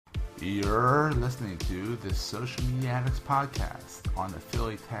You're listening to the Social Media Addicts podcast on the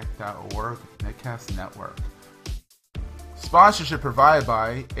PhillyTech.org Netcast Network. Sponsorship provided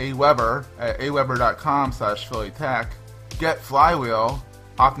by AWeber at aweber.com/PhillyTech, Get Flywheel,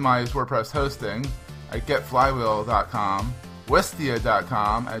 optimized WordPress hosting at getflywheel.com,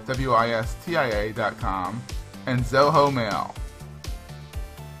 Wistia.com at wistia.com, and Zoho Mail.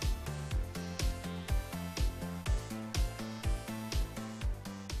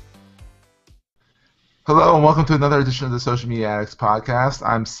 Hello and welcome to another edition of the Social Media Addicts podcast.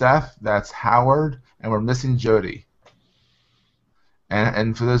 I'm Seth, that's Howard, and we're missing Jody.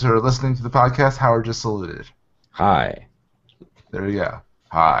 And for those who are listening to the podcast, Howard just saluted. Hi. There you go.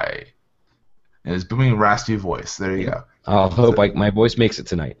 Hi. And his booming, raspy voice. There you go. I'll hope my voice makes it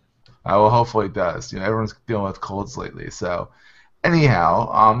tonight. Well, hopefully it does. Everyone's dealing with colds lately. So,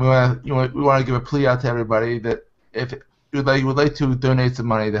 anyhow, we want to give a plea out to everybody that if you would like to donate some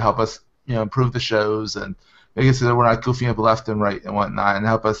money to help us, improve the shows and make it so that we're not goofing up left and right and whatnot, and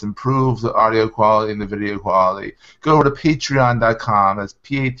help us improve the audio quality and the video quality, go over to patreon.com, that's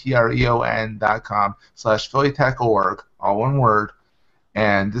patreon.com/PhillyTech.org, all one word,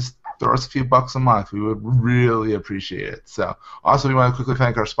 and just throw us a few bucks a month. We would really appreciate it. So, also we want to quickly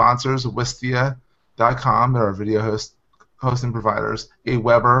thank our sponsors, Wistia.com, they're our video hosting providers,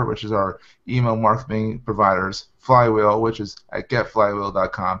 AWeber, which is our email marketing providers, Flywheel, which is at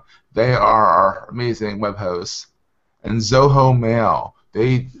getflywheel.com. They are our amazing web hosts, and Zoho Mail.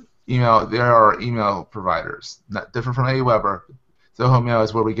 They're our email providers, not different from AWeber. Zoho Mail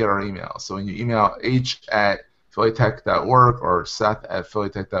is where we get our emails. So when you email h@phillytech.org or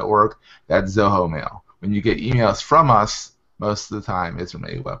seth@phillytech.org, that's Zoho Mail. When you get emails from us, most of the time it's from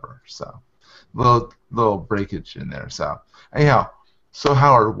AWeber. So little breakage in there. So anyhow, so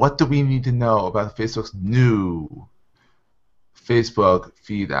Howard, what do we need to know about Facebook's new Facebook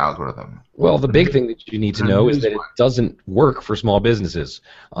feed algorithm? Well, the big thing that you need to know is that it doesn't work for small businesses.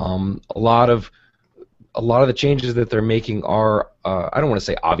 A lot of the changes that they're making are I don't want to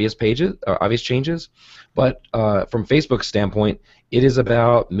say obvious changes, but from Facebook's standpoint, it is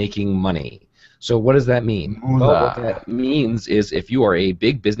about making money. So what does that mean? Well, what that means is if you are a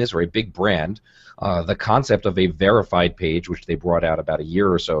big business or a big brand, the concept of a verified page, which they brought out about a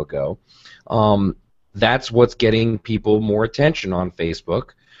year or so ago, that's what's getting people more attention on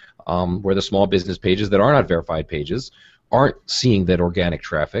Facebook, where the small business pages that are not verified pages aren't seeing that organic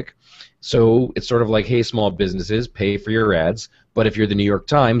traffic. So it's sort of like, hey, small businesses, pay for your ads, but if you're the New York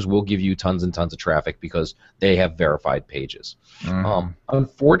Times, we'll give you tons and tons of traffic because they have verified pages. Mm-hmm.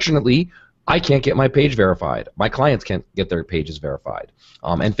 Unfortunately, I can't get my page verified. My clients can't get their pages verified.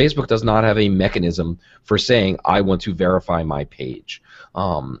 And Facebook does not have a mechanism for saying, I want to verify my page.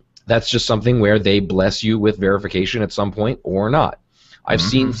 That's just something where they bless you with verification at some point or not. I've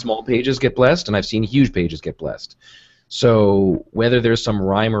seen small pages get blessed, and I've seen huge pages get blessed. So whether there's some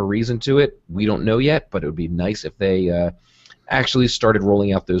rhyme or reason to it, we don't know yet, but it would be nice if they actually started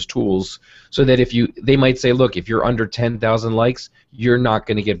rolling out those tools so that they might say, look, if you're under 10,000 likes, you're not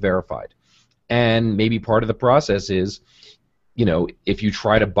going to get verified. And maybe part of the process is, if you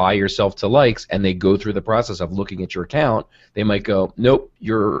try to buy yourself to likes and they go through the process of looking at your account, they might go, nope,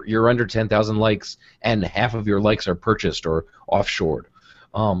 you're under 10,000 likes and half of your likes are purchased or offshored.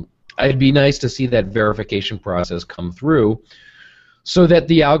 It'd be nice to see that verification process come through so that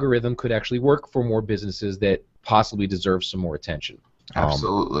the algorithm could actually work for more businesses that possibly deserve some more attention.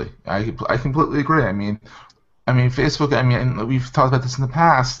 Absolutely. I completely agree. I mean, Facebook, we've talked about this in the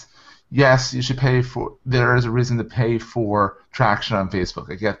past. Yes, you should pay for. There is a reason to pay for traction on Facebook.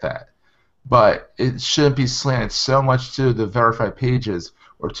 I get that, but it shouldn't be slanted so much to the verified pages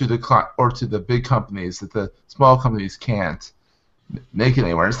or to the big companies that the small companies can't make it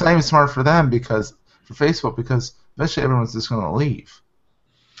anywhere. It's not even smart for them for Facebook because eventually everyone's just going to leave.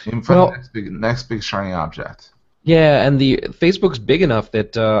 The next big shiny object. Yeah, and Facebook's big enough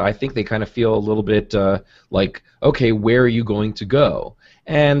that I think they kind of feel a little bit like, okay, where are you going to go?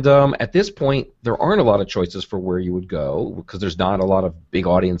 And at this point, there aren't a lot of choices for where you would go because there's not a lot of big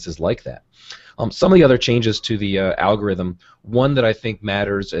audiences like that. Some of the other changes to the algorithm, one that I think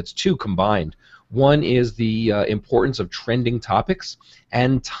matters, it's two combined. One is the importance of trending topics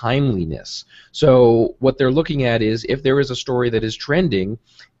and timeliness. So what they're looking at is if there is a story that is trending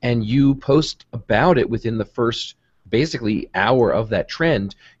and you post about it within the first basically hour of that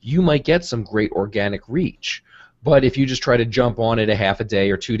trend, you might get some great organic reach. But if you just try to jump on it a half a day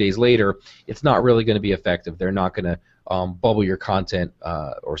or 2 days later, it's not really going to be effective. They're not going to bubble your content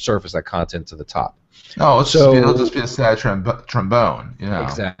or surface that content to the top. No, it'll just be a sad trombone,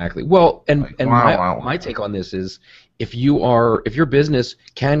 Exactly. Well, and like, my take on this is if your business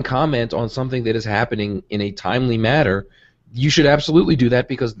can comment on something that is happening in a timely manner, you should absolutely do that,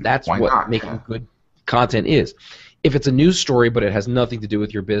 because that's what making good content is. If it's a news story but it has nothing to do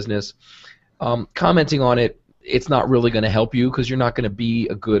with your business, commenting on it, it's not really going to help you, because you're not going to be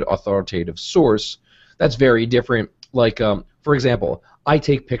a good authoritative source. That's very different. Like, for example, I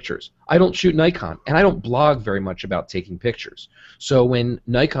take pictures. I don't shoot Nikon, and I don't blog very much about taking pictures. So when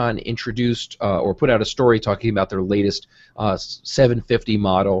Nikon introduced or put out a story talking about their latest 750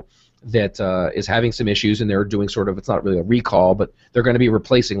 model that is having some issues, and they're doing sort of, it's not really a recall, but they're going to be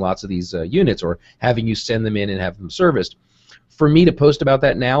replacing lots of these units, or having you send them in and have them serviced. For me to post about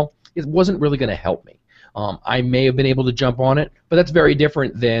that now, it wasn't really going to help me. I may have been able to jump on it, but that's very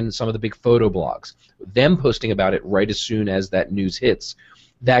different than some of the big photo blogs. Them posting about it right as soon as that news hits,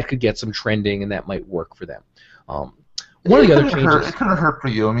 that could get some trending, and that might work for them. One of the other changes... It couldn't hurt for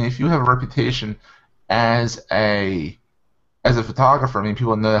you. I mean, if you have a reputation as a photographer, I mean,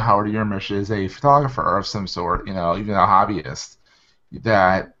 people know that Howard Yermish is a photographer of some sort, you know, even a hobbyist,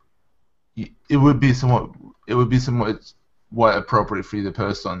 that it would be somewhat appropriate for you to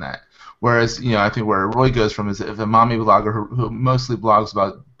post on that. Whereas, you know, I think where it really goes from is if a mommy blogger who mostly blogs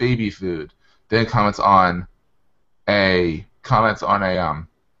about baby food then comments on a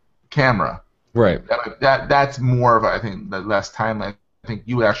camera, right? That's more of, I think, the less timely. I think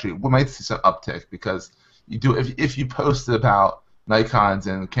we might see some uptick, because you do, if you posted about Nikons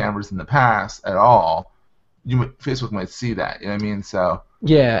and cameras in the past at all, Facebook might see that. You know what I mean? So.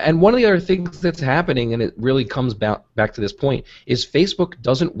 Yeah, and one of the other things that's happening, and it really comes back to this point, is Facebook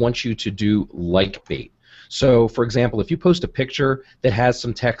doesn't want you to do like bait. So, for example, if you post a picture that has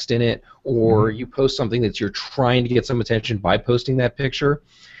some text in it, or you post something that you're trying to get some attention by posting that picture,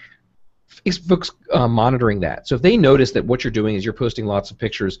 Facebook's monitoring that. So if they notice that what you're doing is you're posting lots of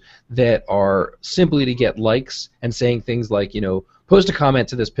pictures that are simply to get likes and saying things like, you know, post a comment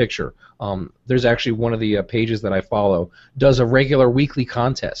to this picture. There's actually one of the pages that I follow does a regular weekly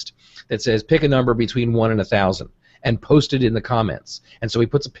contest that says pick a number between 1 and 1,000 and post it in the comments. And so he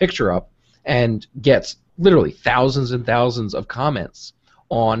puts a picture up and gets literally thousands and thousands of comments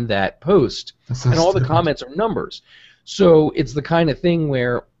on that post. And all the comments are numbers. So it's the kind of thing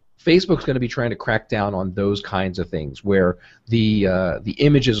where Facebook's going to be trying to crack down on those kinds of things, where the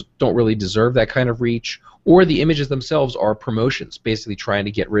images don't really deserve that kind of reach, or the images themselves are promotions, basically trying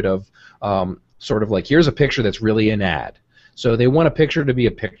to get rid of sort of like, here's a picture that's really an ad. So they want a picture to be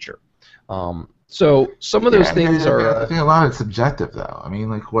a picture. So some of those things are... I think a lot of it's subjective, though. I mean,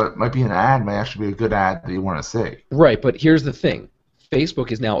 like, what might be an ad might actually be a good ad that you want to see. Right, but here's the thing.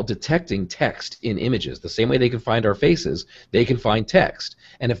 Facebook is now detecting text in images. The same way they can find our faces, they can find text.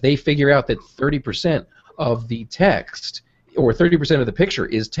 And if they figure out that 30% of the text, or 30% of the picture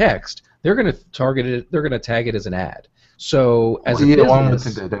is text, they're going to target it, they're going to tag it as an ad. So as a business... one would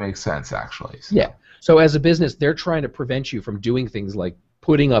think that makes sense, actually. So. Yeah. So as a business, they're trying to prevent you from doing things like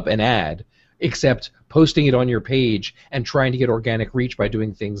putting up an ad, except posting it on your page and trying to get organic reach by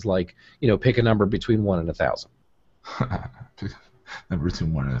doing things like, you know, pick a number between 1 and 1,000. Number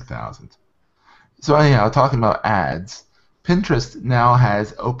between 1 and 1,000. So anyhow, talking about ads, Pinterest now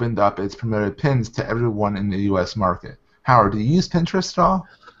has opened up its promoted pins to everyone in the U.S. market. Howard, do you use Pinterest at all?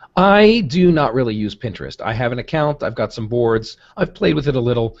 I do not really use Pinterest. I have an account. I've got some boards. I've played with it a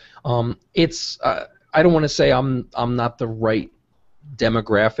little. It's I don't want to say I'm not the right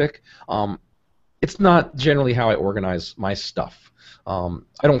demographic. It's not generally how I organize my stuff. I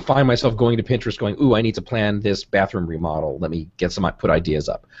don't find myself going to Pinterest going, ooh, I need to plan this bathroom remodel. Let me get some, put ideas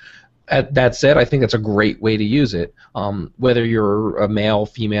up. That said, I think that's a great way to use it. Whether you're a male,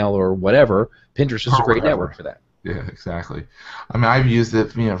 female, or whatever, Pinterest is a great network for that. Yeah, exactly. I mean, I've used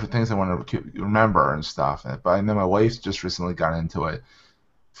it, you know, for things I want to remember and stuff. But I know my wife just recently got into it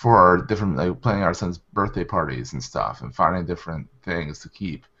for different, like, planning our son's birthday parties and stuff, and finding different things to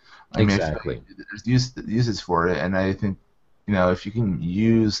keep. Exactly. I mean, there's uses for it, and I think, you know, if you can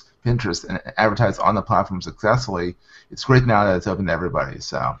use Pinterest and advertise on the platform successfully, it's great now that it's open to everybody.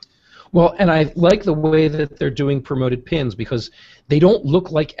 So. Well, and I like the way that they're doing promoted pins, because they don't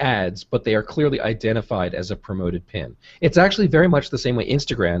look like ads, but they are clearly identified as a promoted pin. It's actually very much the same way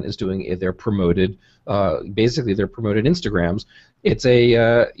Instagram is doing their promoted, basically their promoted Instagrams. It's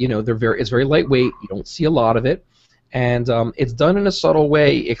a, you know, it's very lightweight. You don't see a lot of it, and it's done in a subtle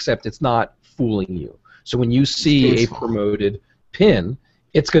way, except it's not fooling you. So when you see a promoted pin,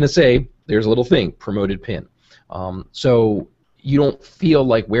 it's going to say, there's a little thing, promoted pin. So you don't feel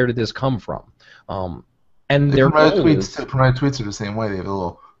like, where did this come from? And their promoted tweets are the same way. They have a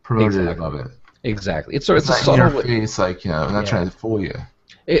little promoted above it. Exactly. It's a like subtle way. It's like, you know, not trying to fool you.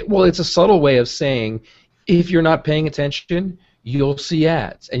 Well, it's a subtle way of saying, if you're not paying attention, you'll see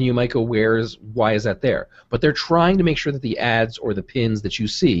ads, and you might go, why is that there? But they're trying to make sure that the ads or the pins that you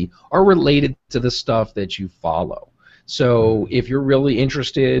see are related to the stuff that you follow. So if you're really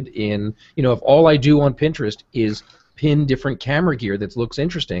interested in, if all I do on Pinterest is pin different camera gear that looks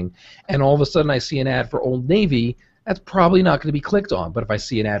interesting, and all of a sudden I see an ad for Old Navy, that's probably not going to be clicked on. But if I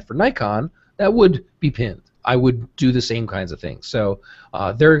see an ad for Nikon, that would be pinned. I would do the same kinds of things. So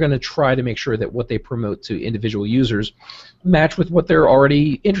they're going to try to make sure that what they promote to individual users match with what they're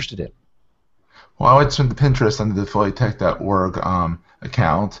already interested in. Well, I went to the Pinterest under the phillytech.org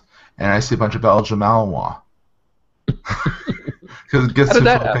account, and I see a bunch of Belgian Malinois. Because guess who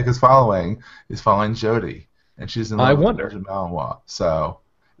Phillytech is following Jody, and she's in love with Belgian Malinois. So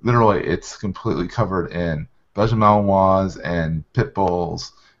literally, it's completely covered in Belgian Malinois and pit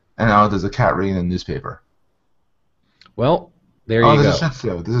bulls, and now there's a cat reading a newspaper. Well, there you go. There's a Shih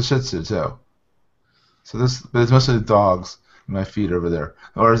Tzu. There's a Shih Tzu too. So but it's mostly the dogs in my feed over there.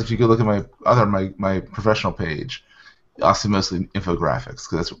 Whereas if you go look at my professional page, I'll see mostly infographics,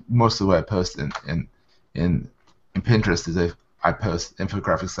 because that's mostly what I post in Pinterest. Is I post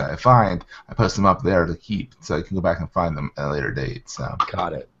infographics that I find. I post them up there to keep, so I can go back and find them at a later date. So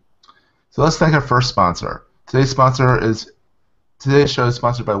got it. So let's thank our first sponsor. Today's show is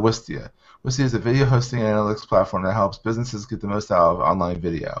sponsored by Wistia. Wistia is a video hosting and analytics platform that helps businesses get the most out of online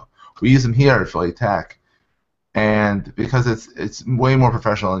video. We use them here at Philly Tech, and because it's way more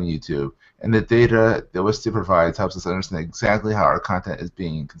professional than YouTube, and the data that Wistia provides helps us understand exactly how our content is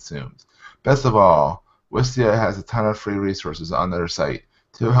being consumed. Best of all, Wistia has a ton of free resources on their site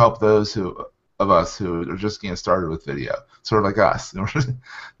to help those of us who are just getting started with video, sort of like us. We're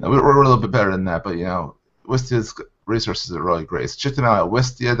a little bit better than that, but Wistia's resources are really great. So check them out at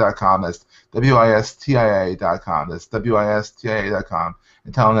wistia.com. That's WISTIA.com. That's WISTIA.com,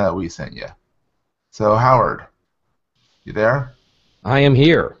 and tell them that we sent you. So Howard, you there? I am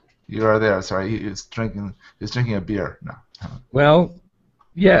here. You are there. Sorry, he was drinking a beer. No. Well,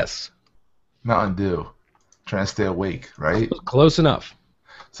 yes. Mountain Dew. Trying to stay awake, right? Close enough.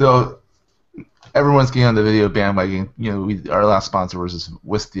 So everyone's getting on the video bandwagon. Our last sponsor was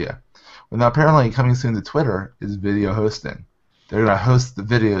Wistia. Well, now apparently coming soon to Twitter is video hosting. They're going to host the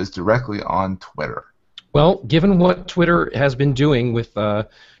videos directly on Twitter. Well, given what Twitter has been doing with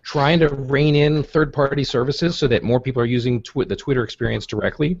trying to rein in third-party services so that more people are using the Twitter experience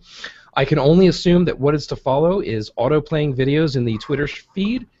directly, I can only assume that what is to follow is auto-playing videos in the Twitter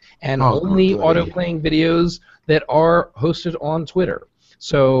feed, and only auto-playing videos that are hosted on Twitter.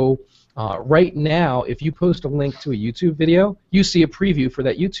 So right now, if you post a link to a YouTube video, you see a preview for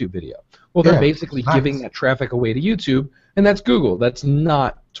that YouTube video. Well, they're basically giving that traffic away to YouTube, and that's Google. That's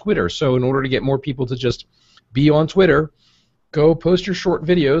not Twitter. So in order to get more people to just be on Twitter, go post your short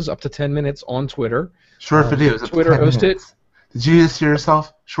videos up to 10 minutes on Twitter. Short videos up to 10 minutes. Did you just hear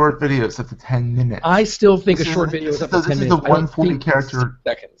yourself? Short videos up to 10 minutes. I still think a short video is up to 10 minutes. This is the 140 character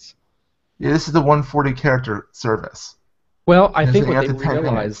seconds. Yeah, this is the 140 character service. Well, I think what they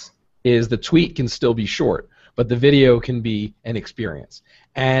realize is the tweet can still be short, but the video can be an experience.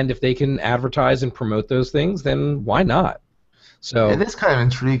 And if they can advertise and promote those things, then why not? So it is kind of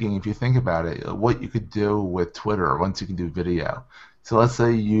intriguing if you think about it, what you could do with Twitter once you can do video. So let's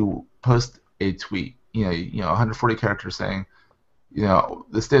say you post a tweet, 140 characters saying,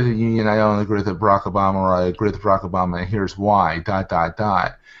 the State of the Union, I don't agree with Barack Obama, or I agree with Barack Obama, and here's why, ...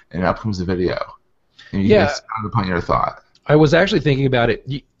 And up comes the video. And you expound upon your thought. I was actually thinking about it.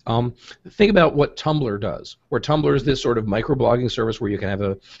 Think about what Tumblr does, where Tumblr is this sort of microblogging service where you can have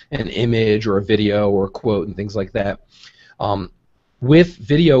an image or a video or a quote and things like that. With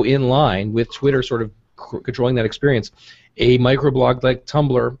video in line, with Twitter sort of controlling that experience, a microblog like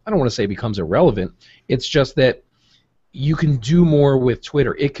Tumblr, I don't want to say becomes irrelevant. It's just that you can do more with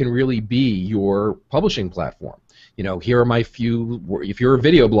Twitter. It can really be your publishing platform. Here are my few. If you're a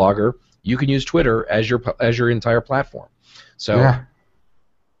video blogger, you can use Twitter as your entire platform. So yeah.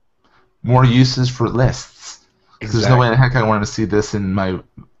 More uses for lists. Exactly. There's no way in the heck I want to see this in my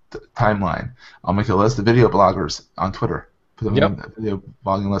timeline. I'll make a list of video bloggers on Twitter. Put them in the video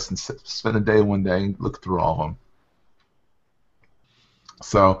blogging list and spend a day one day and look through all of them.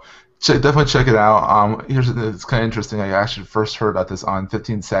 So definitely check it out. It's kind of interesting. I actually first heard about this on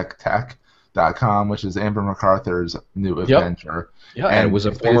 15sechtech.com, which is Amber MacArthur's new adventure. Yeah, and it was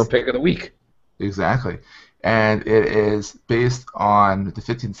a former pick of the week. Exactly. And it is based on the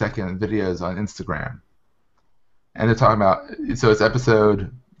 15-second videos on Instagram. And they're talking about, so it's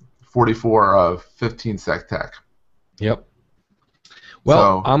episode 44 of 15 Sec Tech. Yep.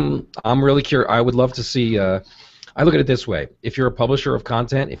 Well, so, I'm really curious. I would love to see. I look at it this way: if you're a publisher of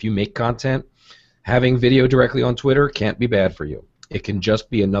content, if you make content, Having video directly on Twitter can't be bad for you. It can just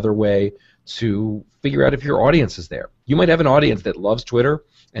be another way to figure out if your audience is there. You might have an audience that loves Twitter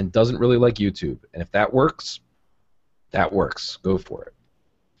and doesn't really like YouTube, and if that works, that works. Go for it.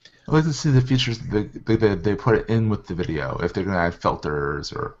 I'd like to see the features that they put in with the video. If they're going to add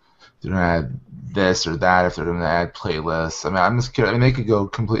filters, or they're going to add this or that, if they're going to add playlists. I mean, I'm just curious. I mean, they could go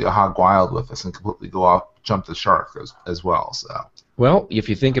completely hog wild with this and completely go off, jump the shark as well. So. Well, if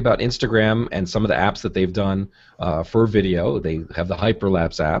you think about Instagram and some of the apps that they've done for video, they have the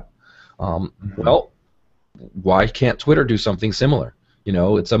Hyperlapse app. Well, why can't Twitter do something similar? You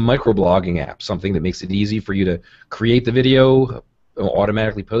know, it's a microblogging app, something that makes it easy for you to create the video,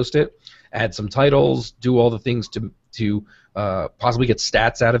 automatically post it, add some titles, do all the things to possibly get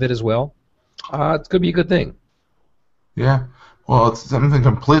stats out of it as well. It's going to be a good thing. Yeah. Well, it's something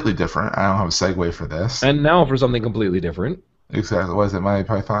completely different. I don't have a segue for this. And now for something completely different. Exactly. What is it,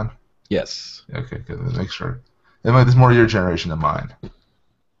 MontyPython? Yes. Okay, good. Let's make sure. It's more your generation than mine.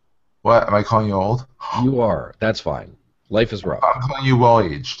 What? Am I calling you old? You are. That's fine. Life is rough. I'm calling you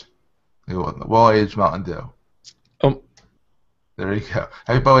well-aged. Well-aged Mountain Dew. There you go.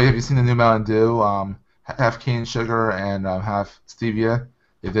 Hey, by the way, have you seen the new Mountain Dew? Half cane sugar and half stevia.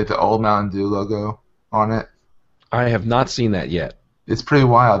 They did the old Mountain Dew logo on it. I have not seen that yet. It's pretty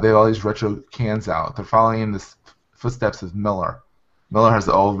wild. They have all these retro cans out. They're following in the footsteps of Miller. Miller has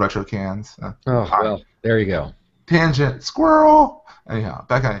the old retro cans. Well, there you go. Tangent. Squirrel. Anyhow,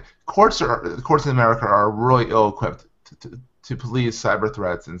 back on it. The courts in America are really ill-equipped to police cyber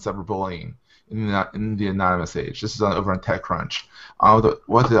threats and cyberbullying in the anonymous age. This is over on TechCrunch.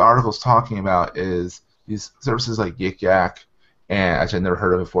 What the article's talking about is these services like Yik Yak, and actually I've never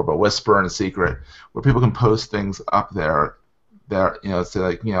heard of it before, but Whisper and Secret, where people can post things up there that, say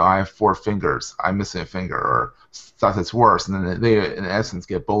like, I have 4 fingers, I'm missing a finger, or stuff that's worse, and then they in essence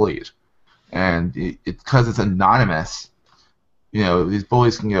get bullied. And because it's anonymous, these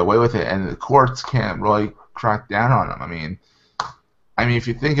bullies can get away with it, and the courts can't really crack down on them. I mean, if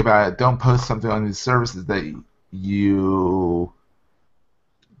you think about it, don't post something on these services that you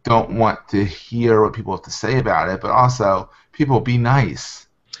don't want to hear what people have to say about it, but also, people, be nice.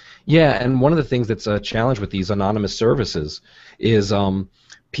 Yeah, and one of the things that's a challenge with these anonymous services is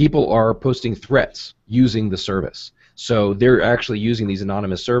people are posting threats using the service. So they're actually using these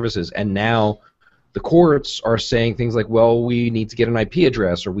anonymous services, and now the courts are saying things like, well, we need to get an IP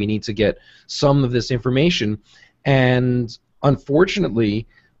address, or we need to get some of this information, and unfortunately,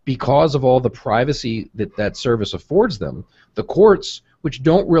 because of all the privacy that service affords them, the courts, which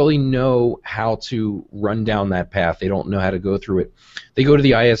don't really know how to run down that path, they don't know how to go through it. They go to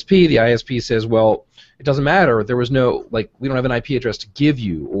the ISP. The ISP says, well, it doesn't matter. There was no, we don't have an IP address to give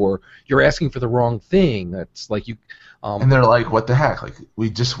you, or you're asking for the wrong thing. That's like you. And they're like, what the heck? Like, we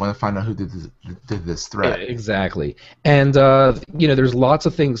just want to find out who did this threat. Exactly. And there's lots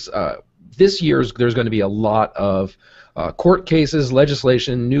of things. This year there's going to be a lot of court cases,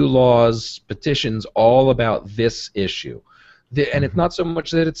 legislation, new laws, petitions, all about this issue. And it's not so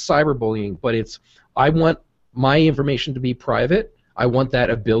much that it's cyberbullying, but it's, I want my information to be private. I want that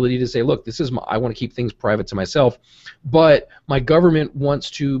ability to say, look, I want to keep things private to myself, but my government wants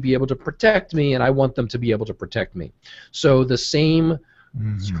to be able to protect me, and I want them to be able to protect me. So the same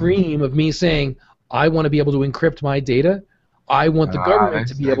scream of me saying, I want to be able to encrypt my data, I want the government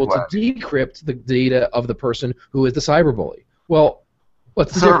to be able to decrypt the data of the person who is the cyberbully. Well,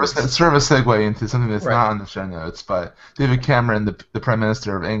 what's the difference? Sort of a segue into something that's not on the show notes, but David Cameron, the Prime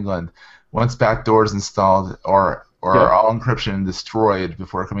Minister of England, wants backdoors installed or all encryption destroyed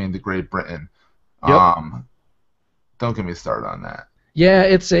before coming to Great Britain. Don't get me started on that. Yeah,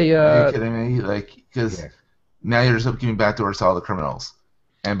 it's a... Are you kidding me? Because now you're just giving backdoors to all the criminals.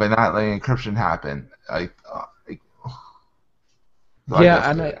 And by not letting encryption happen, I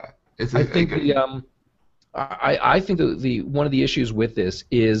think the one of the issues with this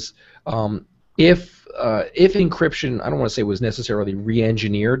is if encryption, I don't want to say was necessarily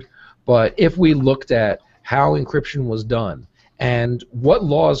re-engineered, but if we looked at how encryption was done and what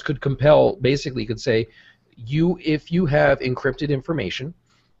laws could compel, basically could say, if you have encrypted information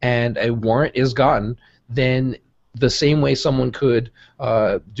and a warrant is gotten, then the same way someone could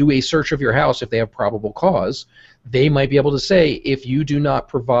do a search of your house if they have probable cause, they might be able to say, if you do not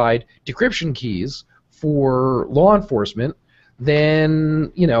provide decryption keys for law enforcement,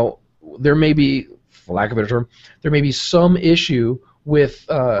 then there may be, for lack of a better term, there may be some issue with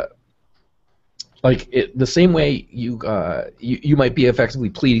the same way you might be effectively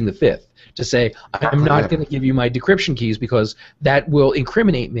pleading the fifth to say, I'm not going to give you my decryption keys because that will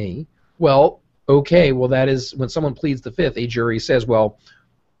incriminate me. Well, okay, that is when someone pleads the fifth, a jury says, well,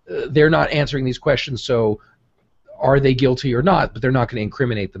 they're not answering these questions, so are they guilty or not? But they're not going to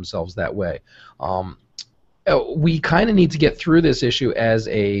incriminate themselves that way. We kind of need to get through this issue as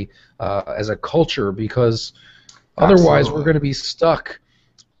a culture, because otherwise we're going to be stuck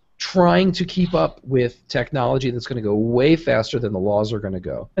trying to keep up with technology that's going to go way faster than the laws are going to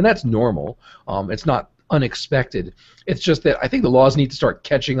go. And that's normal. It's not unexpected. It's just that I think the laws need to start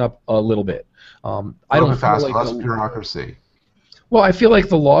catching up a little bit. I don't feel like less bureaucracy. Well, I feel like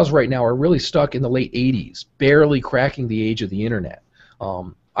the laws right now are really stuck in the late 80s, barely cracking the age of the internet.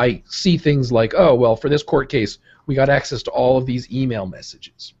 I see things like, oh, well, for this court case, we got access to all of these email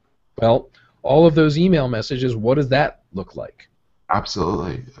messages. Well, all of those email messages, what does that look like?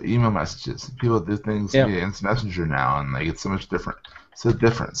 Absolutely. Email messages. People do things via Instant Messenger now, and it's so much different. So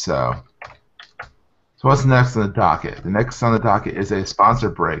different. So what's next on the docket? The next on the docket is a sponsor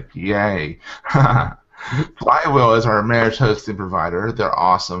break. Yay. Flywheel is our marriage hosting provider. They're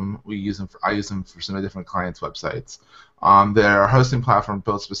awesome. I use them for so many different clients' websites. They're a hosting platform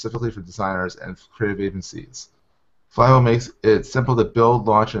built specifically for designers and creative agencies. Flywheel makes it simple to build,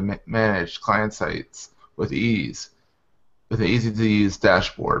 launch, and manage client sites with ease, with an easy-to-use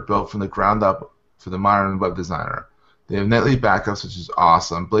dashboard built from the ground up for the modern web designer. They have nightly backups, which is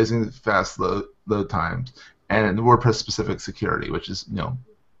awesome, blazing fast load times, and WordPress-specific security, which is,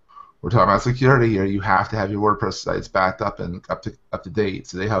 we're talking about security here. You have to have your WordPress sites backed up and up to date,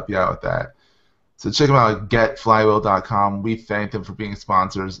 so they help you out with that. So check them out at getflywheel.com. We thank them for being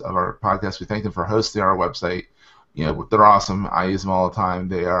sponsors of our podcast. We thank them for hosting our website. They're awesome. I use them all the time.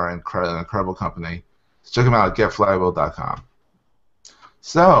 They are an incredible company. So check them out at getflywheel.com.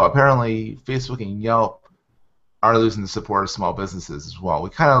 So apparently Facebook and Yelp are losing the support of small businesses as well. We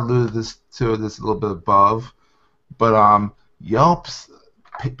kind of alluded to this a little bit above, but Yelp's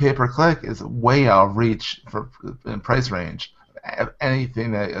pay-per-click is way out of reach in price range of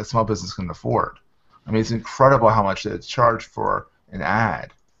anything that a small business can afford. I mean, it's incredible how much they charge for an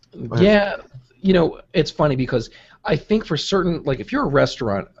ad. Yeah, it's funny because I think for certain, like if you're a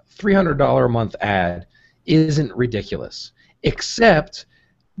restaurant, $300 a month ad isn't ridiculous, except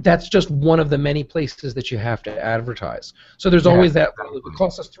that's just one of the many places that you have to advertise. So there's always that, it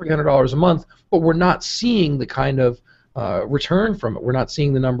costs us $300 a month, but we're not seeing the kind of return from it. We're not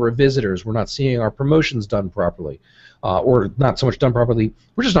seeing the number of visitors. We're not seeing our promotions done properly, or not so much done properly.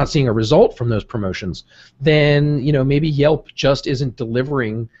 We're just not seeing a result from those promotions. Then maybe Yelp just isn't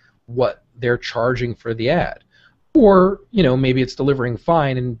delivering what they're charging for the ad, or maybe it's delivering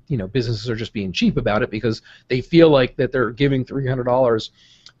fine, and businesses are just being cheap about it because they feel like that they're giving $300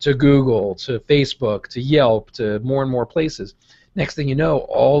 to Google, to Facebook, to Yelp, to more and more places. Next thing you know,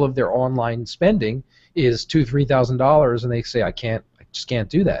 all of their online spending is $2,000-$3,000, and they say, I just can't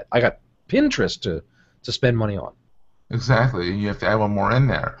do that. I got Pinterest to spend money on. Exactly, and you have to add one more in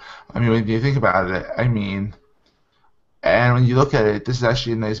there. I mean, when you think about it, and when you look at it, this is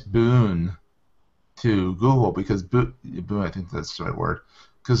actually a nice boon to Google, because boon, I think that's the right word,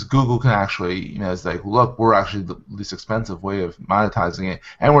 because Google can actually, it's like, look, we're actually the least expensive way of monetizing it,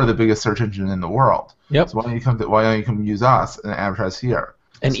 and we're the biggest search engine in the world. Yep. So why don't you come use us and advertise here?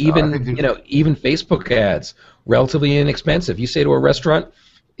 And so even Facebook ads, relatively inexpensive. You say to a restaurant,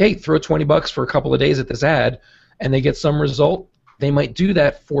 hey, throw $20 for a couple of days at this ad, and they get some result. They might do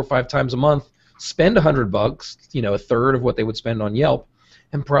that 4 or 5 times a month, spend $100, a third of what they would spend on Yelp,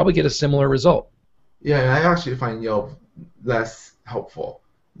 and probably get a similar result. Yeah, I actually find Yelp less helpful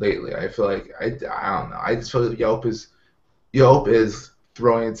lately. I feel like I don't know. I just feel like Yelp is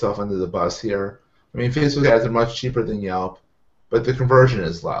throwing itself under the bus here. I mean, Facebook ads are much cheaper than Yelp, but the conversion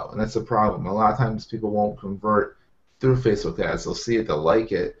is low, and that's the problem. A lot of times people won't convert through Facebook ads. They'll see it, they'll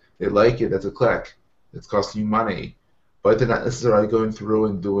like it. They like it, that's a click. It's costing you money, but they're not necessarily going through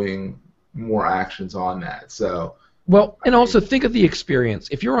and doing more actions on that. So. Well, and also think of the experience.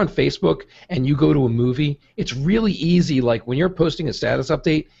 If you're on Facebook and you go to a movie, it's really easy. Like when you're posting a status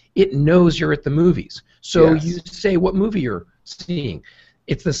update, it knows you're at the movies. So you say what movie you're seeing.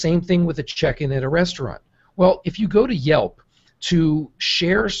 It's the same thing with a check-in at a restaurant. Well, if you go to Yelp to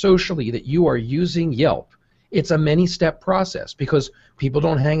share socially that you are using Yelp, it's a many-step process because people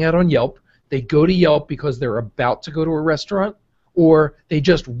don't hang out on Yelp. They go to Yelp because they're about to go to a restaurant or they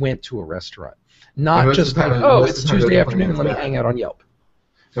just went to a restaurant. Not just like, oh, it's Tuesday afternoon, let me hang out on Yelp.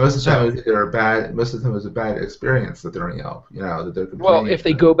 Most of the time, most of the time, it's a bad experience that they're on Yelp. That they're complaining. Well, if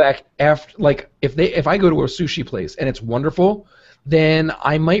they go back after, like, if I go to a sushi place and it's wonderful, then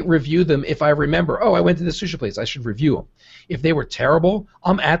I might review them if I remember. Oh, I went to the sushi place. I should review them. If they were terrible,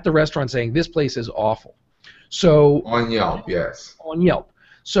 I'm at the restaurant saying this place is awful. So on Yelp, yes. On Yelp.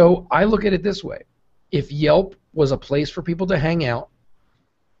 So I look at it this way: if Yelp was a place for people to hang out,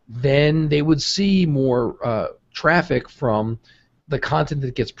 then they would see more traffic from the content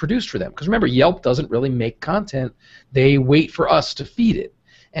that gets produced for them. Because remember, Yelp doesn't really make content; they wait for us to feed it.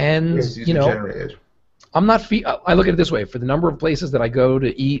 And It's user-generated. I'm not I look at it this way: for the number of places that I go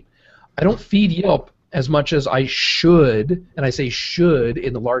to eat, I don't feed Yelp as much as I should, and I say should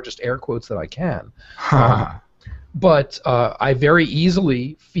in the largest air quotes that I can. But I very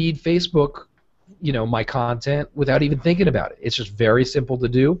easily feed Facebook, my content without even thinking about it. It's just very simple to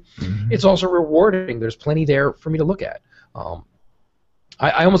do. Mm-hmm. It's also rewarding. There's plenty there for me to look at.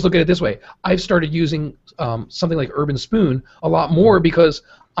 I almost look at it this way. I've started using something like Urban Spoon a lot more because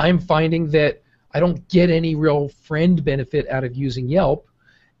I'm finding that I don't get any real friend benefit out of using Yelp,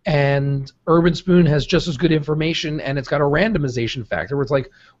 and Urban Spoon has just as good information, and it's got a randomization factor where it's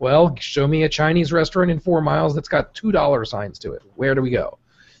like, well, show me a Chinese restaurant in 4 miles that's got $2 signs to it. Where do we go?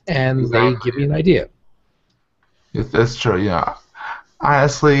 And exactly. They give me an idea. Yes, that's true, yeah.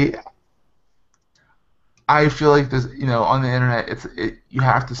 Honestly, I feel like this, on the internet, you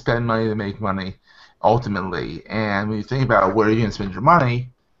have to spend money to make money, ultimately. And when you think about where you're going to spend your money,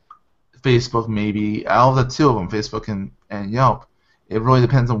 Facebook maybe, out of the two of them, Facebook and Yelp, it really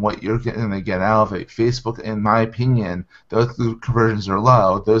depends on what you're going to get out of it. Facebook, in my opinion, those conversions are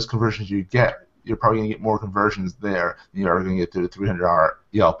low. Those conversions you get, you're probably going to get more conversions there than you are going to get through the $300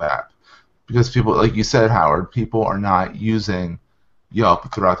 Yelp app. Because people, like you said, Howard, people are not using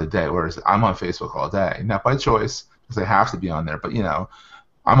Yelp throughout the day, whereas I'm on Facebook all day. Not by choice, because I have to be on there, but,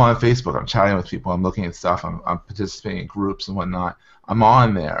 I'm on Facebook, I'm chatting with people, I'm looking at stuff, I'm participating in groups and whatnot. I'm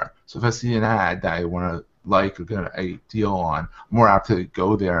on there. So if I see an ad that I want to like or get a deal on, I'm more apt to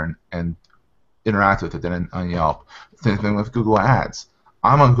go there and interact with it than on Yelp. Same thing with Google Ads.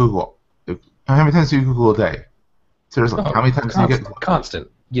 I'm on Google. How many times do you Google a day? Seriously, how many times do you get Google?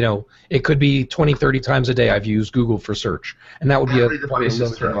 Constant. It could be 20, 30 times a day I've used Google for search, and that would be a funny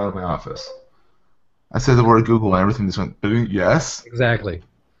just turned out of my office. I said the word Google and everything just went, yes. Exactly.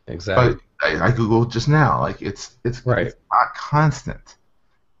 But I Googled just now. Like it's right. It's not constant.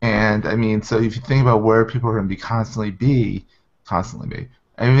 And I mean, so if you think about where people are going to be constantly be,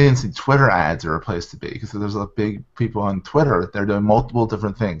 I even see Twitter ads are a place to be because there's a big people on Twitter. They're doing multiple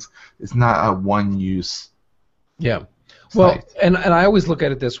different things. It's not a one-use. Yeah. Well, and I always look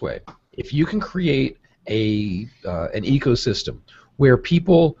at it this way: if you can create an ecosystem where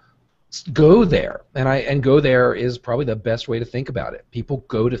people go there, and go there is probably the best way to think about it. People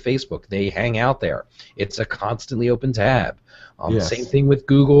go to Facebook. They hang out there. It's a constantly open tab. Yes. Same thing with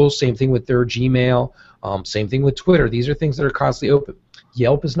Google. Same thing with their Gmail. Same thing with Twitter. These are things that are constantly open.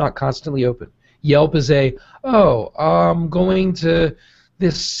 Yelp is not constantly open. Yelp is I'm going to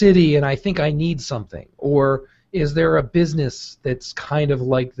this city and I think I need something. Or is there a business that's kind of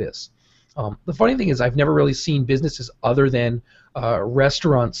like this? The funny thing is I've never really seen businesses other than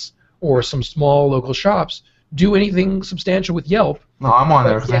restaurants or some small local shops do anything substantial with Yelp. No, I'm on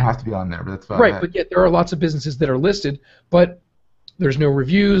there because I have to be on there, but that's fine. Right, but yet there are lots of businesses that are listed, but there's no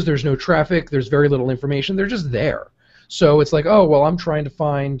reviews, there's no traffic, there's very little information. They're just there. So it's like, oh, well, I'm trying to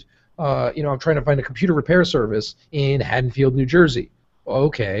find, a computer repair service in Haddonfield, New Jersey.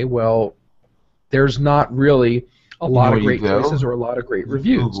 Okay, well, there's not really a lot of great choices or a lot of great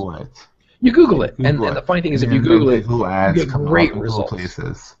reviews. Google it. You Google it, and the funny thing is, if you Google it, you get great results.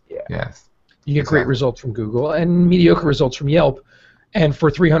 Places. Yeah. Yes. You get great results from Google and mediocre results from Yelp. And for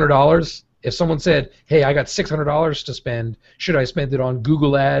 $300, if someone said, "Hey, I got $600 to spend. Should I spend it on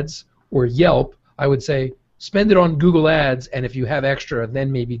Google Ads or Yelp?" I would say, spend it on Google Ads, and if you have extra,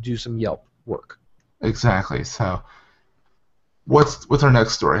 then maybe do some Yelp work. Exactly. So, what's our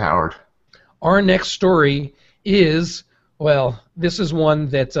next story, Howard? Our next story is, well, this is one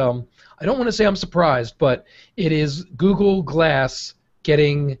that I don't want to say I'm surprised, but it is Google Glass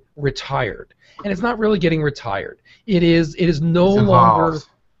getting retired. And it's not really getting retired. It is no longer,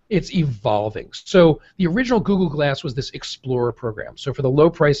 it's evolving. So the original Google Glass was this Explorer program. So for the low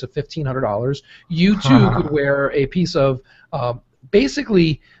price of $1,500, you too could wear a piece of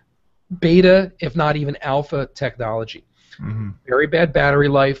basically beta, if not even alpha technology. Mm-hmm. Very bad battery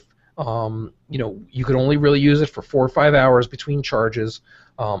life. You could only really use it for 4 or 5 hours between charges.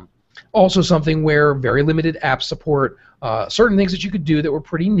 Also something where very limited app support, certain things that you could do that were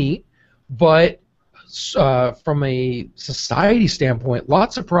pretty neat, but from a society standpoint,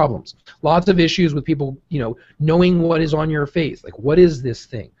 lots of problems, lots of issues with people, knowing what is on your face, like what is this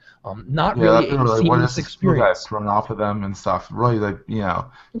thing? Not really a seamless experience. Thrown off of them and stuff. Really,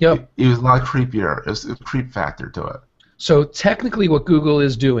 Yep. It was a lot creepier. It was a creep factor to it. So technically what Google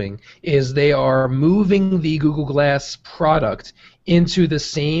is doing is they are moving the Google Glass product into the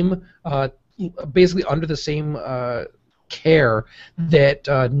same, basically under the same care that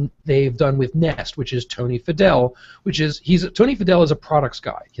they've done with Nest, which is Tony Fadell, Tony Fadell is a products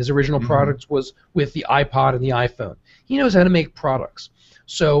guy. His original products was with the iPod and the iPhone. He knows how to make products.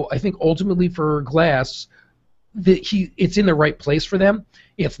 So I think ultimately for Glass, it's in the right place for them.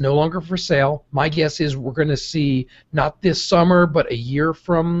 It's no longer for sale. My guess is we're going to see, not this summer, but a year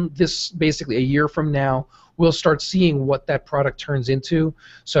from now, we'll start seeing what that product turns into.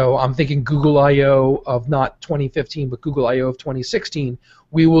 So I'm thinking Google I/O of not 2015, but Google I/O of 2016.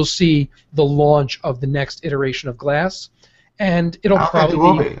 We will see the launch of the next iteration of Glass, and it'll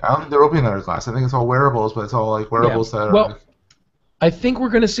probably be. I don't think there will be another Glass. I think it's all wearables, but it's all like wearables that are. Well, I think we're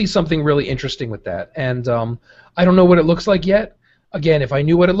going to see something really interesting with that, and I don't know what it looks like yet. Again, if I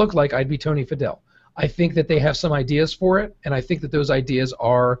knew what it looked like, I'd be Tony Fadell. I think that they have some ideas for it, and I think that those ideas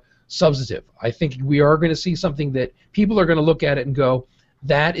are substantive. I think we are going to see something that people are going to look at it and go,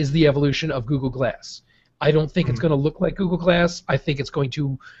 that is the evolution of Google Glass. I don't think it's going to look like Google Glass. I think it's going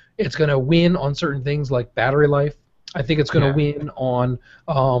to win on certain things like battery life. I think it's going to win on,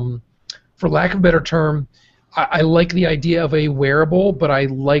 for lack of a better term, I like the idea of a wearable, but I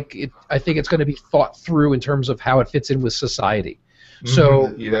think it's going to be thought through in terms of how it fits in with society. So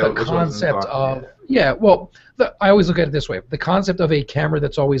the concept of I always look at it this way: the concept of a camera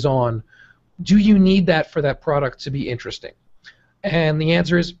that's always on. Do you need that for that product to be interesting? And the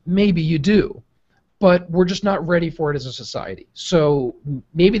answer is maybe you do, but we're just not ready for it as a society. So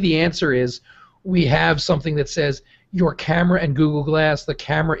maybe the answer is we have something that says your camera and Google Glass, the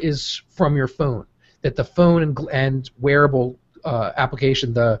camera is from your phone. That the phone and wearable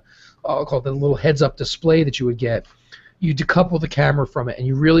application, I'll call it the little heads-up display that you would get, you decouple the camera from it, and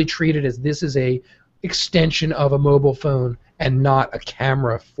you really treat it as this is a extension of a mobile phone and not a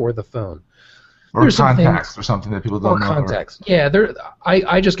camera for the phone. Or there's contacts or something that people don't know. Or contacts. Yeah,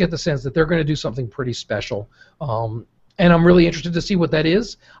 I just get the sense that they're going to do something pretty special. And I'm really interested to see what that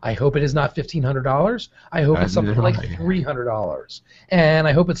is. I hope it is not $1,500. I hope it's something like $300. And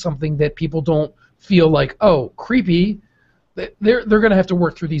I hope it's something that people don't feel like, oh, creepy. They're going to have to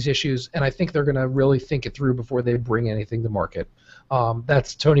work through these issues, and I think they're going to really think it through before they bring anything to market.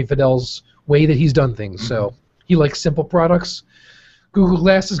 That's Tony Fadell's way that he's done things. So he likes simple products. Google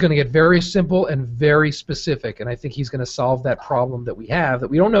Glass is going to get very simple and very specific, and I think he's going to solve that problem that we have that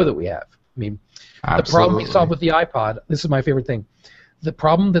we don't know that we have. I mean, the problem he solved with the iPod, this is my favorite thing. The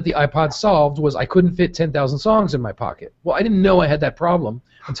problem that the iPod solved was I couldn't fit 10,000 songs in my pocket. Well, I didn't know I had that problem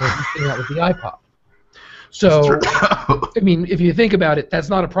until he came out with the iPod. So, I mean, if you think about it, that's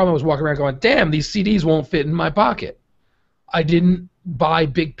not a problem. I was walking around going, damn, these CDs won't fit in my pocket. I didn't buy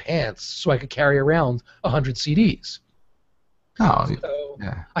big pants so I could carry around 100 CDs. Oh, so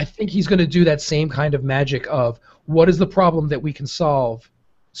I think he's going to do that same kind of magic of what is the problem that we can solve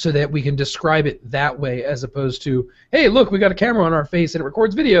so that we can describe it that way as opposed to, hey, look, we got a camera on our face and it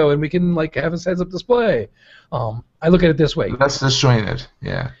records video and we can like have a heads-up display. I look at it this way. That's disjointed,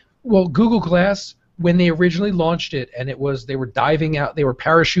 yeah. Well, Google Glass, when they originally launched it, and they were diving out, they were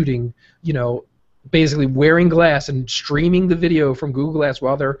parachuting, basically wearing glass and streaming the video from Google Glass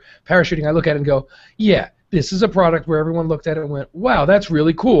while they're parachuting. I look at it and go, yeah, this is a product where everyone looked at it and went, wow, that's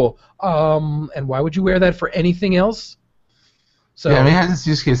really cool. And why would you wear that for anything else? So yeah, I mean, it has its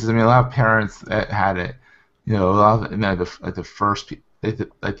use cases. I mean, a lot of parents that had it, a lot of the first like the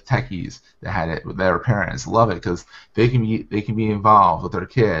techies that had it, their parents love it because they can be involved with their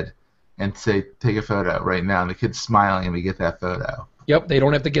kid and say, take a photo right now, and the kid's smiling, and we get that photo. Yep, they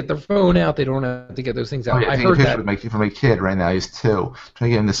don't have to get their phone out. They don't have to get those things out. I heard that. From my kid right now. He's 2.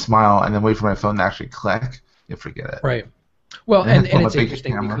 Trying to get him to smile and then wait for my phone to actually click. You forget it. Right. Well, and it's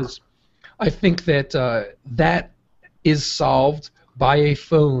interesting because I think that that is solved by a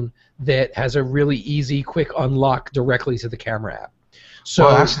phone that has a really easy, quick unlock directly to the camera app. So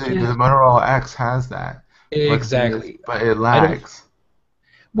well, actually, the Motorola X has that. Exactly. But it lags.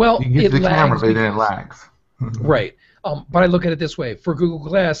 Well, you can get to the camera, but it lags. Right. But I look at it this way. For Google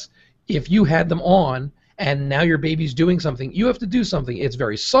Glass, if you had them on and now your baby's doing something, you have to do something. It's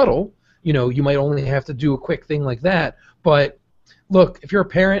very subtle. You might only have to do a quick thing like that. But look, if you're a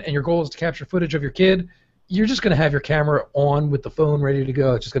parent and your goal is to capture footage of your kid, you're just going to have your camera on with the phone ready to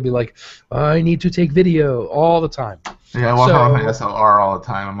go. It's just going to be like, I need to take video all the time. Yeah, I walk around with my SLR all the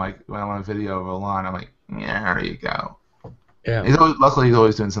time. I'm like, when I want a video of a lawn, I'm like, yeah, there you go. Yeah. Luckily, he's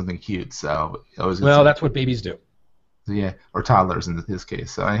always doing something cute. So well, that's what babies do. Yeah, or toddlers in his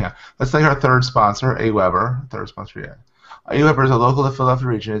case. So anyhow, let's thank our third sponsor, AWeber. Third sponsor, yeah. AWeber is a local to Philadelphia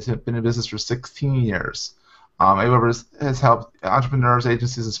region. It's been in business for 16 years. AWeber has helped entrepreneurs,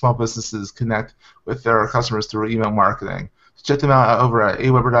 agencies, and small businesses connect with their customers through email marketing. So check them out over at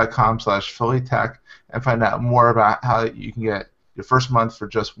aweber.com/phillytech and find out more about how you can get your first month for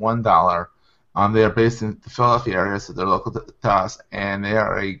just $1. They are based in the Philadelphia area, so they're local to us, and they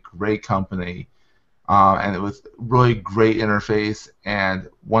are a great company, and with really great interface and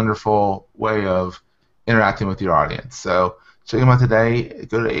wonderful way of interacting with your audience. So check them out today.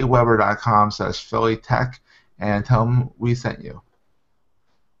 Go to aweber.com/phillytech and tell them we sent you.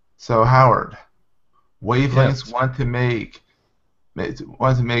 So Howard, Wavelengths want to make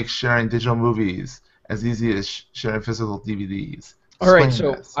sharing digital movies as easy as sharing physical DVDs. All right,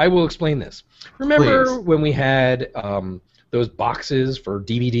 so I will explain this. Remember when we had those boxes for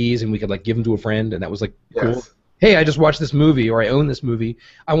DVDs and we could like give them to a friend and that was like cool? Hey, I just watched this movie or I own this movie.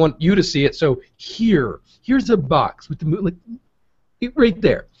 I want you to see it. So here's a box with the like right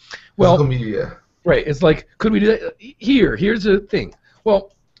there. Well, physical media. Right. It's like, could we do that? Here's a thing.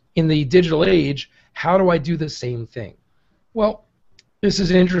 Well, in the digital age, how do I do the same thing? Well, this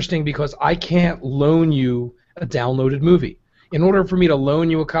is interesting because I can't loan you a downloaded movie. In order for me to loan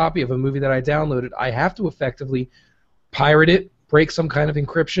you a copy of a movie that I downloaded, I have to effectively pirate it, break some kind of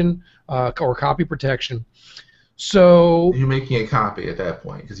encryption or copy protection. So you're making a copy at that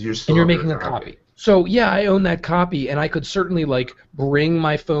point because you're still. And you're making a copy. So yeah, I own that copy, and I could certainly like bring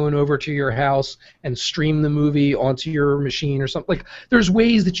my phone over to your house and stream the movie onto your machine or something. Like, there's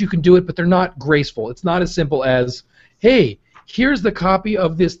ways that you can do it, but they're not graceful. It's not as simple as, hey, here's the copy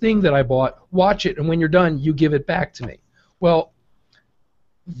of this thing that I bought. Watch it, and when you're done, you give it back to me. Well,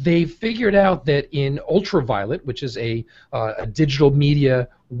 they figured out that in Ultraviolet, which is a digital media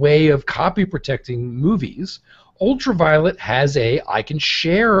way of copy protecting movies, Ultraviolet has I can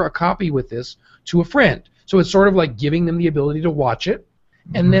share a copy with this to a friend. So it's sort of like giving them the ability to watch it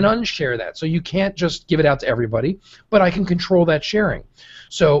and then unshare that. So you can't just give it out to everybody, but I can control that sharing.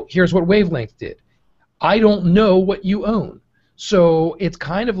 So here's what Wavelength did. I don't know what you own. So it's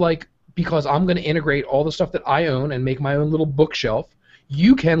kind of like, because I'm going to integrate all the stuff that I own and make my own little bookshelf,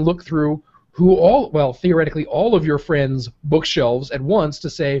 you can look through theoretically all of your friends' bookshelves at once to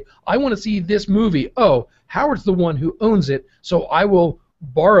say, I want to see this movie. Oh, Howard's the one who owns it, so I will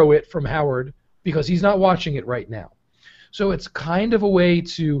borrow it from Howard because he's not watching it right now. So it's kind of a way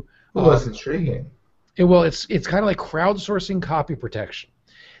to... Well, that's intriguing. It's kind of like crowdsourcing copy protection.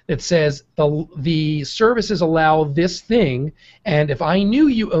 That says the services allow this thing, and if I knew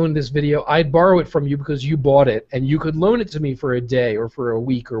you owned this video, I'd borrow it from you because you bought it, and you could loan it to me for a day or for a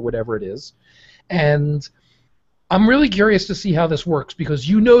week or whatever it is. And I'm really curious to see how this works because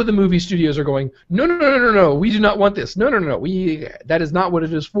the movie studios are going, no, we do not want this. No, that is not what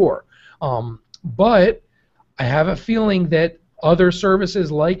it is for. But I have a feeling that other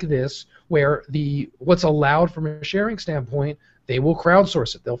services like this, where what's allowed from a sharing standpoint, they will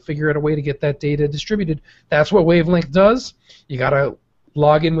crowdsource it. They'll figure out a way to get that data distributed. That's what Wavelength does. You got to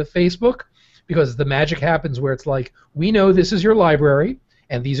log in with Facebook because the magic happens where it's like, we know this is your library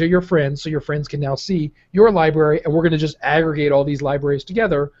and these are your friends, so your friends can now see your library, and we're going to just aggregate all these libraries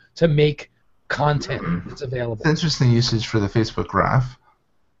together to make content that's available. It's interesting usage for the Facebook graph.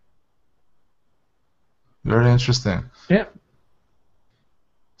 Very interesting. Yeah.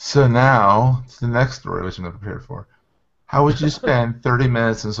 So now, to the next story, which I'm not prepared for. How would you spend 30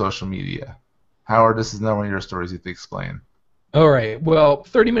 minutes in social media? Howard, this is not one of your stories you have to explain. All right. Well,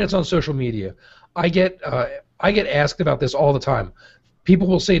 30 minutes on social media. I get asked about this all the time. People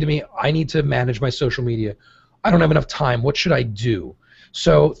will say to me, I need to manage my social media. I don't have enough time. What should I do?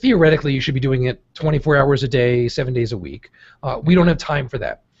 So theoretically, you should be doing it 24 hours a day, 7 days a week. We don't have time for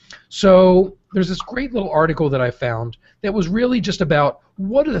that. So there's this great little article that I found that was really just about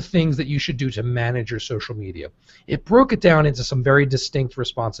what are the things that you should do to manage your social media. It broke it down into some very distinct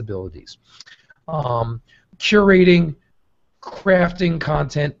responsibilities. Curating, crafting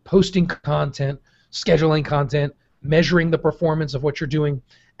content, posting content, scheduling content, measuring the performance of what you're doing,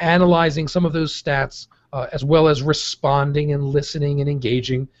 analyzing some of those stats, as well as responding and listening and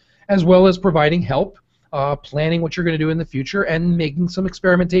engaging, as well as providing help, planning what you're going to do in the future, and making some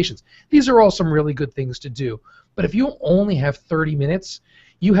experimentations. These are all some really good things to do. But if you only have 30 minutes,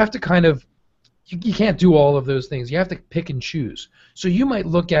 you have to kind of, you can't do all of those things. You have to pick and choose. So you might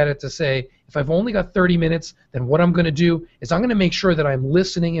look at it to say, if I've only got 30 minutes, then what I'm going to do is I'm going to make sure that I'm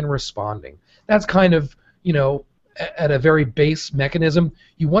listening and responding. That's kind of, at a very base mechanism.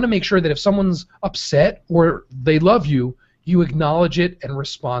 You want to make sure that if someone's upset or they love you, you acknowledge it and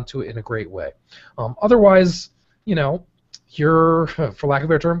respond to it in a great way. Otherwise, you're, for lack of a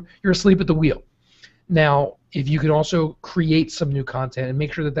better term, you're asleep at the wheel. Now, if you can also create some new content and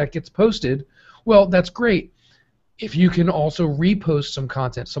make sure that that gets posted, well, that's great. if you can also repost some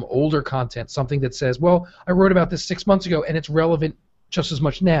content, some older content, something that says, well, I wrote about this 6 months ago and it's relevant just as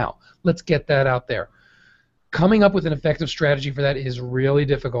much now. Let's get that out there. Coming up with an effective strategy for that is really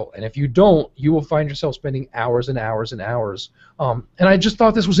difficult, and if you don't, you will find yourself spending hours and hours and hours. And I just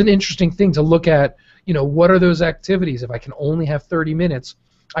thought this was an interesting thing to look at. What are those activities? If I can only have 30 minutes,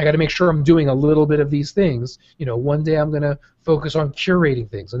 I got to make sure I'm doing a little bit of these things. One day I'm going to focus on curating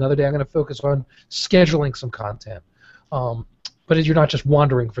things. Another day I'm going to focus on scheduling some content. But you're not just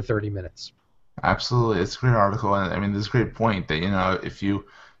wandering for 30 minutes. Absolutely, it's a great article, and I mean, there's a great point that if you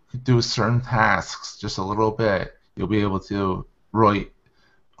do certain tasks just a little bit, you'll be able to really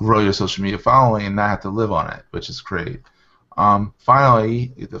grow your social media following and not have to live on it, which is great.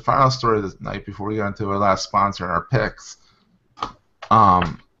 Finally, the final story of the night before we get into our last sponsor and our picks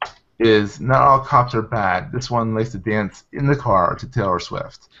is not all cops are bad. This one likes to dance in the car to Taylor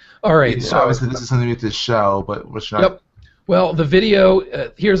Swift. All right, so obviously this is something with this show, but which not. Yep. Well, the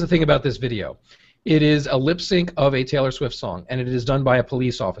video. Here's the thing about this video. It is a lip sync of a Taylor Swift song, and it is done by a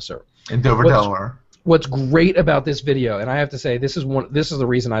police officer in Dover, Delaware. What's great about this video, and I have to say this is the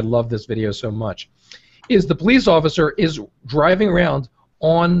reason I love this video so much, is the police officer is driving around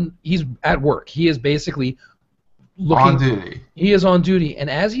he's at work. He is basically looking on duty. He is on duty, and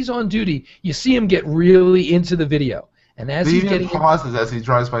as he's on duty, you see him get really into the video. And as he he's even getting pauses as he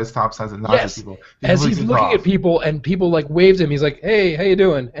drives by stop signs and nods at people. As he's looking at people and people like wave to him, he's like, "Hey, how you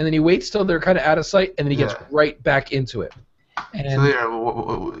doing?" And then he waits till they're kind of out of sight, and then he gets right back into it. And so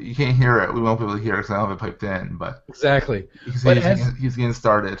there, you can't hear it. We won't be able to hear it because I don't have it piped in. But exactly. He's getting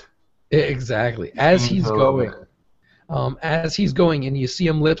started. Exactly. As he's going, and you see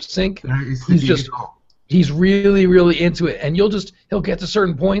him lip sync, he's really, really into it, and he'll get to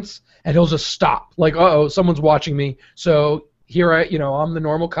certain points and he'll just stop, like, uh-oh, someone's watching me, so here I'm the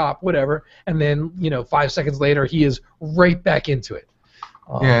normal cop, whatever, and then 5 seconds later he is right back into it.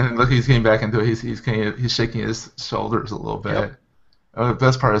 And look, he's getting back into it. He's shaking his shoulders a little bit. Yep. The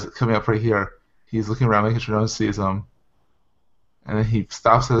best part is coming up right here. He's looking around, making sure no one sees him, and then he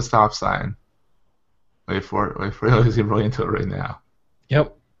stops at a stop sign. Wait for it. He's getting really into it right now.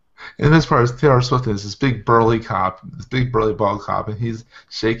 Yep. And this part is Taylor Swift is this big burly cop, this big burly bald cop, and he's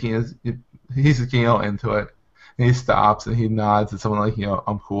shaking he's getting all into it, and he stops and he nods at someone like,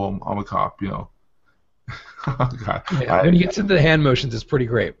 I'm cool, I'm a cop, Oh God. Yeah, when he gets into the hand motions, it's pretty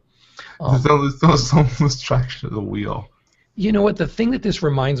great. Don't lose traction of the wheel. You know what? The thing that this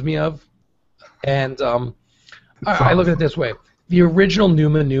reminds me of, and I look at it this way: the original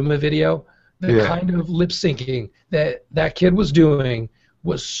Numa video, the kind of lip syncing that kid was doing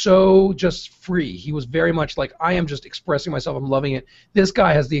was so just free. He was very much like, I am just expressing myself, I'm loving it. This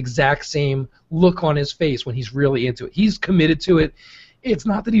guy has the exact same look on his face when he's really into it. He's committed to it. It's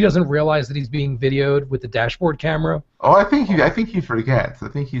not that he doesn't realize that he's being videoed with the dashboard camera. Oh, I think he forgets. I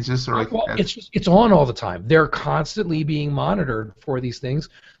think he's just sort of like... Well, it's on all the time. They're constantly being monitored for these things.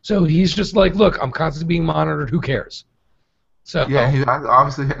 So he's just like, look, I'm constantly being monitored. Who cares? So yeah, he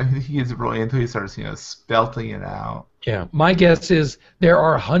gets really into it. He starts, spelting it out. Yeah, my guess is there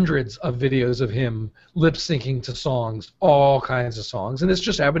are hundreds of videos of him lip syncing to songs, all kinds of songs, and this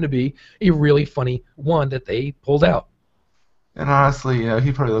just happened to be a really funny one that they pulled out. And honestly,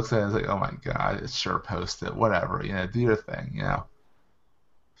 he probably looks at it and is like, oh my God, it's sure post it, whatever, do your thing,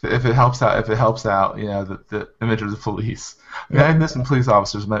 If it helps out, the image of the police. I mean, I miss some police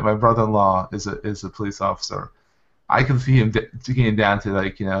officers. My brother-in-law is a police officer. I can see him getting down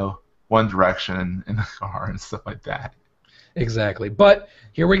to One Direction in the car and stuff like that. Exactly. But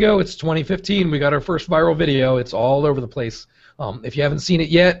here we go. It's 2015. We got our first viral video. It's all over the place. If you haven't seen it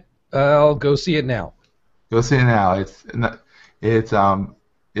yet, go see it now. Go see it now. It's a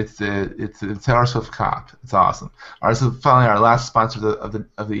Taylor Swift cop. It's awesome. All right. So finally, our last sponsor of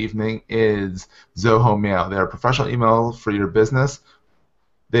the evening is Zoho Mail. They're a professional email for your business.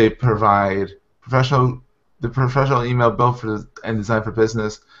 They provide the professional email built and designed for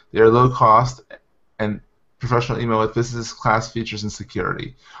business. They are low cost and professional email with business class features and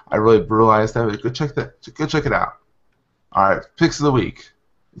security. I really brutalized that. Go check it out. All right, picks of the week.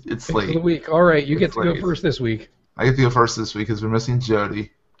 It's late. Picks of the week. All right, you get to go first this week. I get to go first this week because we're missing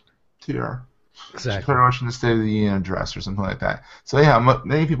Jody. TR. Exactly. Pretty much in the State of the Union address or something like that. So yeah,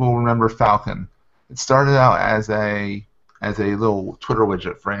 many people remember Falcon. It started out as a little Twitter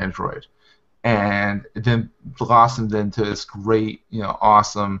widget for Android, and it then blossomed into this great,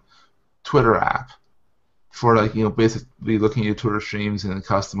 awesome Twitter app for basically looking at Twitter streams and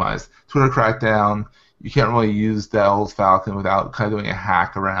customized. Twitter cracked down. You can't really use that old Falcon without kind of doing a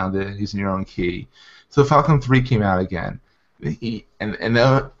hack around it using your own key. So Falcon 3 came out again. the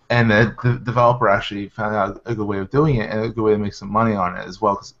developer actually found out a good way of doing it and a good way to make some money on it as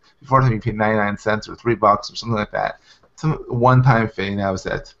well. Because before you paid 99 cents or $3 or something like that, some one-time fee, and that was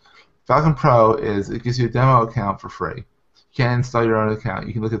it. Falcon Pro it gives you a demo account for free. You can install your own account.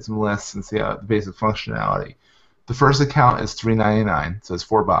 You can look at some lists and see the basic functionality. The first account is $3.99, so it's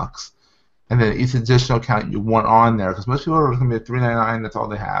 $4. And then each additional account you want on there, because most people are going to be at $3.99. That's all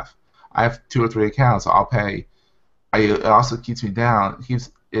they have. I have 2 or 3 accounts, so I'll pay. It also keeps me down.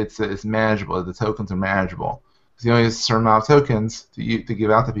 It's manageable. The tokens are manageable. Because you only have a certain amount of tokens to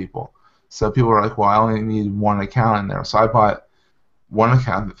give out to people. So people are like, well, I only need 1 account in there. So I bought 1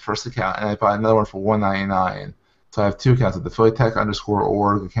 account, the first account, and I bought another one for $1.99. So I have 2 accounts: the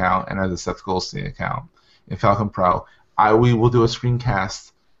PhillyTech_org account and I have the Seth Goldstein account in Falcon Pro. We will do a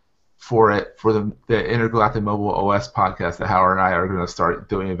screencast for it for the Intergalactic Mobile OS podcast that Howard and I are going to start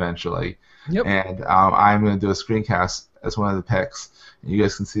doing eventually. Yep. And I'm going to do a screencast as one of the picks. And you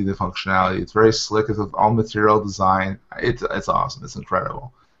guys can see the functionality. It's very slick. It's all material design. It's awesome. It's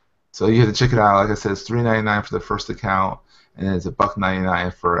incredible. So you have to check it out. Like I said, it's $3.99 for the first account, and then it's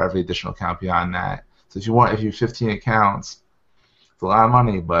 $1.99 for every additional account beyond that. So if you have 15 accounts, it's a lot of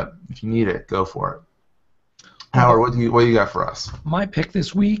money, but if you need it, go for it. Howard, what do you got for us? My pick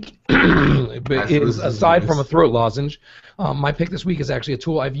this week is, aside from a throat lozenge, my pick this week is actually a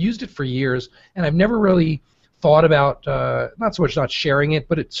tool. I've used it for years, and I've never really thought about, not so much not sharing it,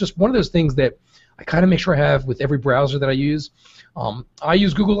 but it's just one of those things that I kind of make sure I have with every browser that I use. I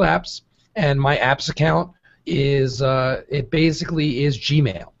use Google Apps, and my Apps account it basically is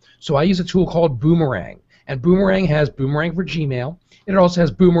Gmail. So I use a tool called Boomerang, and Boomerang has Boomerang for Gmail, and it also has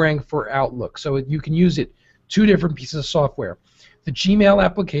Boomerang for Outlook. So you can use it 2 different pieces of software. The Gmail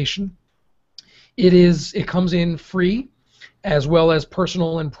application, it comes in free as well as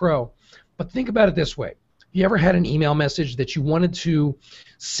personal and pro. But think about it this way. Have you ever had an email message that you wanted to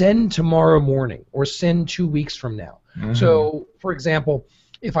send tomorrow morning or send 2 weeks from now? Mm-hmm. So, for example,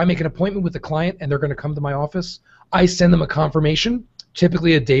 if I make an appointment with a client and they're going to come to my office, I send them a confirmation,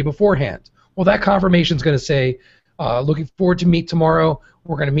 typically a day beforehand. Well, that confirmation is going to say, looking forward to meet tomorrow.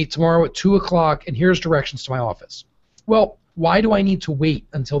 We're going to meet tomorrow at 2 o'clock, and here's directions to my office. Well, why do I need to wait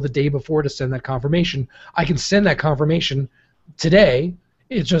until the day before to send that confirmation? I can send that confirmation today.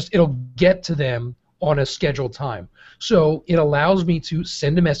 It'll get to them on a scheduled time. So it allows me to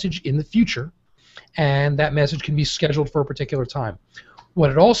send a message in the future, and that message can be scheduled for a particular time. What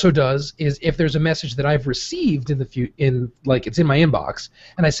it also does is if there's a message that I've received it's in my inbox,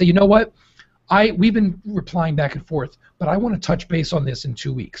 and I say, you know what? We've been replying back and forth, but I want to touch base on this in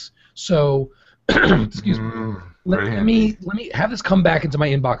 2 weeks. So, excuse me. Let me have this come back into my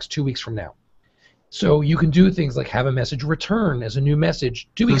inbox 2 weeks from now. So you can do things like have a message return as a new message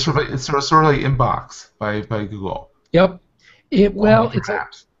 2 weeks. It's sort of like Inbox by Google. Yep. It's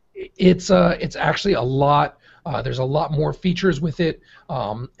actually a lot. There's a lot more features with it.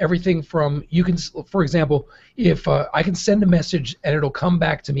 Everything from for example, if I can send a message and it'll come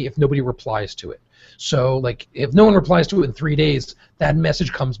back to me if nobody replies to it. So like if no one replies to it in 3 days, that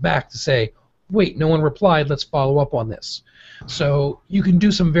message comes back to say, wait, no one replied, let's follow up on this. So you can do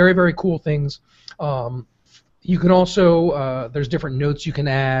some very, very cool things. You can also there's different notes you can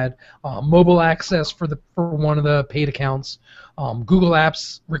add. Mobile access for one of the paid accounts. Google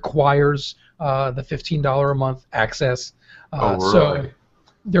Apps requires the $15 a month access. So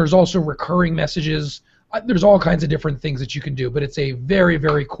there's also recurring messages. There's all kinds of different things that you can do, but it's a very,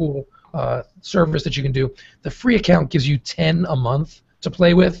 very cool service that you can do. The free account gives you 10 a month to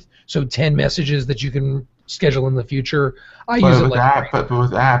play with, so 10 messages that you can schedule in the future. But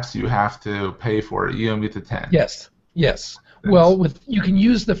with apps, you have to pay for it. You don't get the 10. Yes. Thanks. Well, you can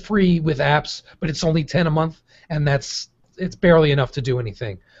use the free with apps, but it's only 10 a month, and it's barely enough to do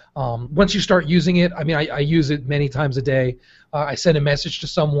anything. Once you start using it, I mean, I use it many times a day. I send a message to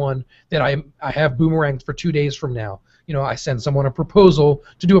someone that I have boomeranged for 2 days from now. You know, I send someone a proposal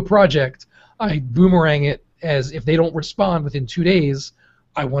to do a project. I boomerang it as if they don't respond within 2 days,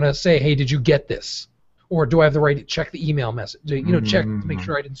 I want to say, hey, did you get this? Or do I have the right to check the email message? Check to make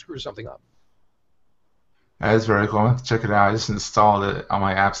sure I didn't screw something up. That is very cool. I'm going to check it out. I just installed it on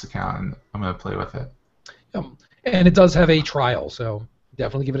my apps account, and I'm going to play with it. And it does have a trial, so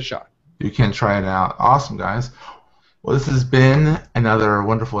definitely give it a shot. You can try it out. Awesome, guys. Well, this has been another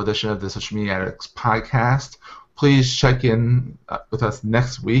wonderful edition of the Social Media Addicts podcast. Please check in with us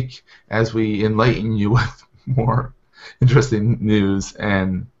next week as we enlighten you with more interesting news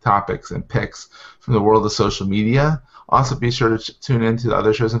and topics and picks from the world of social media. Also, be sure to tune in to the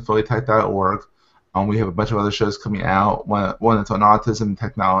other shows on PhillyTech.org. We have a bunch of other shows coming out. One that's on autism and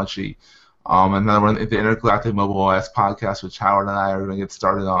technology. Another one, the Intergalactic Mobile OS podcast, which Howard and I are going to get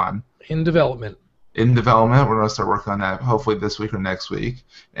started on. In development. In development. We're going to start working on that hopefully this week or next week.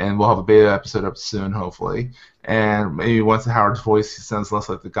 And we'll have a beta episode up soon, hopefully. And maybe once Howard's voice sounds less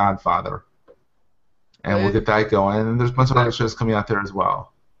like the Godfather. And we'll get that going. And there's a bunch of other shows coming out there as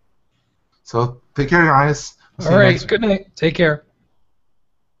well. So take care, guys. All right. Good night. Take care.